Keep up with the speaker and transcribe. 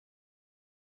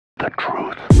the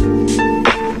truth.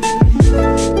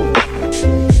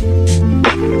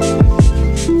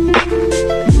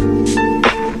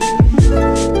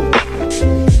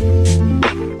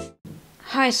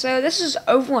 Hi, so this is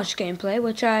Overwatch gameplay,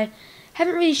 which I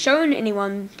haven't really shown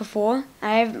anyone before.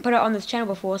 I haven't put it on this channel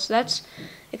before, so that's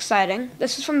exciting.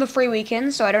 This is from the free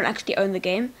weekend, so I don't actually own the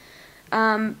game.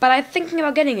 But I'm thinking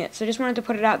about getting it, so I just wanted to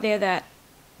put it out there that,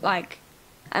 like,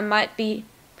 I might be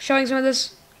showing some of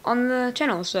this on the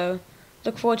channel, so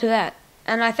look forward to that.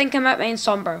 And I think I might main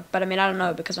Sombra, but I mean, I don't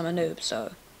know because I'm a noob,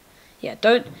 so yeah,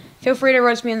 feel free to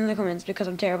roast me in the comments because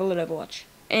I'm terrible at Overwatch.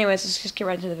 Anyways, let's just get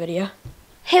right into the video.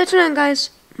 Hey, what's going on,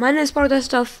 guys? My name is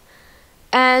SpotterDoesStuff,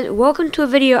 and welcome to a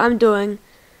video I'm doing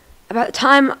about the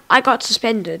time I got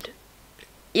suspended.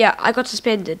 Yeah, I got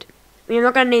suspended. I mean, I'm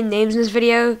not gonna name names in this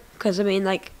video, because, I mean,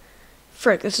 like,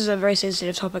 frick, this is a very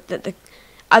sensitive topic that the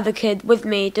other kid with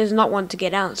me does not want to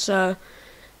get out, so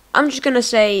I'm just gonna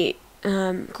say,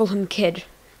 call him Kid,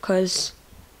 because,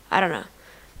 I don't know.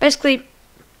 Basically,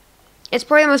 it's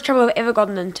probably the most trouble I've ever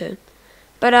gotten into.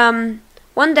 But,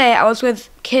 one day I was with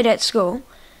Kid at school,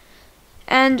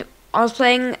 and I was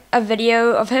playing a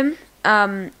video of him,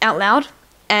 out loud,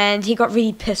 and he got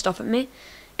really pissed off at me,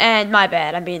 and my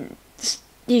bad, I mean,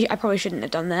 I probably shouldn't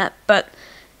have done that, but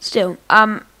still,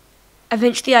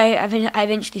 eventually I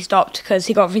eventually stopped, because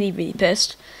he got really, really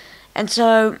pissed, and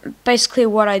so, basically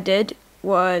what I did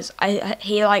was,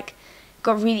 he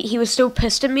was still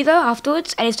pissed at me though,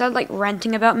 afterwards, and he started, like,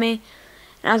 ranting about me,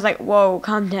 and I was like, whoa,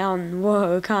 calm down,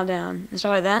 and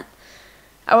stuff like that.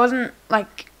 I wasn't,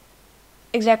 like,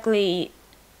 exactly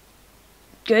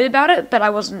good about it, but I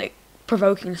wasn't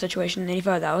provoking the situation any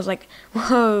further. I was like,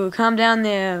 whoa, calm down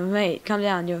there, mate, calm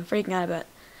down, you're freaking out a bit.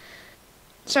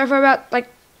 So for about, like,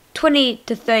 20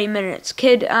 to 30 minutes,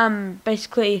 Kid,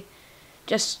 basically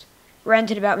just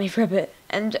ranted about me for a bit.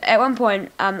 And at one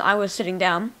point, I was sitting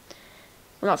down,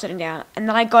 well, not sitting down, and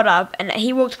then I got up, and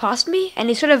he walked past me, and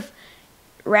he sort of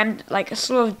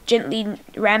gently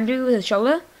rammed me with his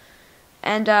shoulder,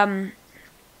 and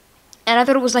I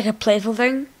thought it was like a playful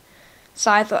thing,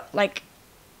 so I thought like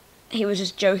he was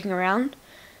just joking around.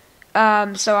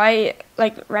 So I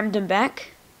like rammed him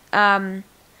back,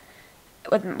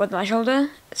 with my shoulder,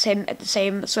 at the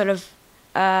same sort of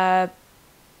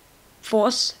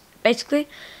force, basically.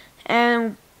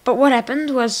 But what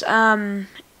happened was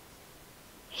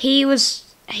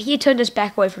he turned his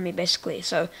back away from me, basically,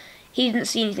 so he didn't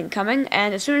see anything coming,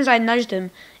 and as soon as I nudged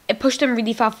him, it pushed him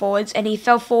really far forwards, and he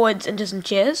fell forwards into some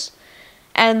chairs,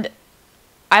 and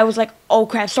I was like, oh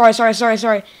crap, sorry,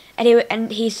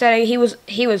 and he said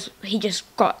he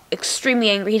just got extremely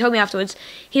angry. He told me afterwards,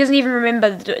 he doesn't even remember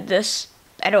this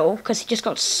at all, because he just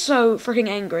got so freaking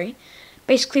angry.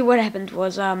 Basically what happened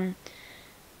was,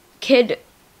 Kid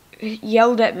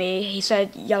yelled at me, he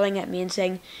started yelling at me and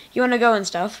saying, you wanna go and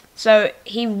stuff, so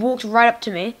he walked right up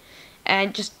to me,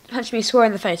 and just punched me square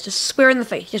in the face, just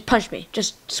punched me,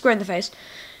 just square in the face,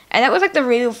 and that was like the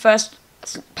real first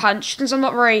punch, since I'm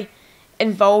not very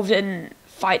involved in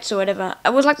fights or whatever,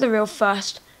 it was like the real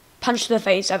first punch to the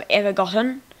face I've ever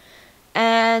gotten,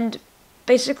 and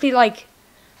basically, like,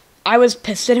 I was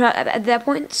pissed at him at that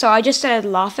point, so I just started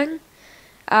laughing.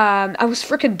 I was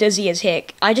freaking dizzy as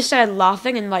heck. I just started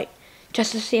laughing and, like,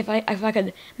 just to see if I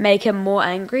could make him more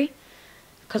angry.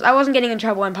 Because I wasn't getting in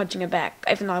trouble and punching him back,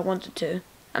 even though I wanted to.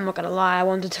 I'm not gonna lie, I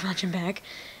wanted to punch him back.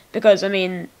 Because, I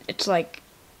mean, it's like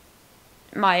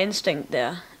my instinct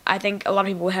there. I think a lot of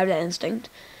people have that instinct.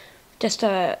 Just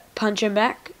to punch him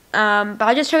back. But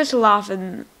I just chose to laugh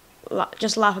and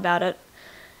just laugh about it.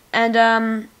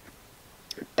 And,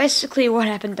 basically what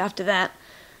happened after that,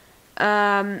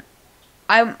 I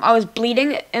was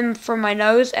bleeding from my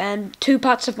nose, and two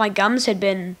parts of my gums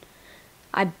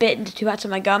I bit into two parts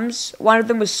of my gums. One of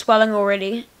them was swelling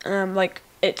already, like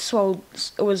it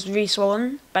was really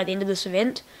swollen by the end of this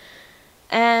event.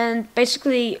 And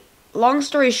basically, long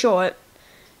story short,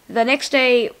 the next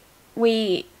day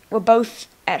we were both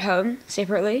at home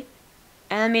separately.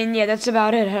 And I mean, yeah, that's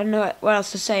about it. I don't know what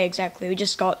else to say exactly. We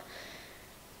just got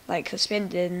like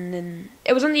suspended, and then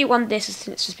it was only a 1 day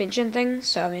suspension thing,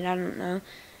 so I mean, I don't know.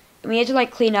 And we had to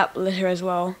like clean up litter as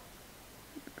well,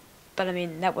 but I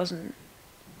mean, that wasn't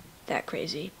that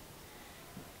crazy.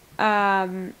 But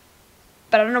I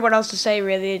don't know what else to say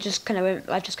really. Life just kind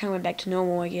of went back to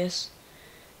normal, I guess.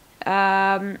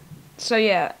 So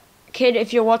yeah, Kid,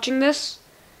 if you're watching this,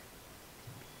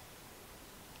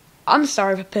 I'm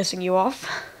sorry for pissing you off.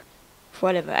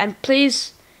 Whatever, and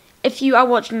please, if you are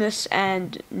watching this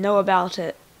and know about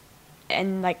it,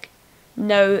 and like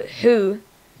know who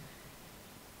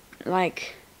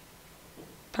like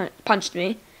punched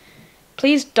me,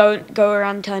 please don't go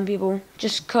around telling people,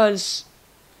 just because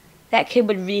that kid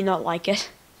would really not like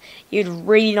it. You'd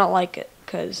really not like it,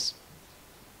 because,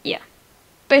 yeah.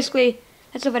 Basically,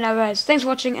 that's it for now, guys. Thanks for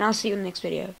watching, and I'll see you in the next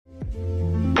video.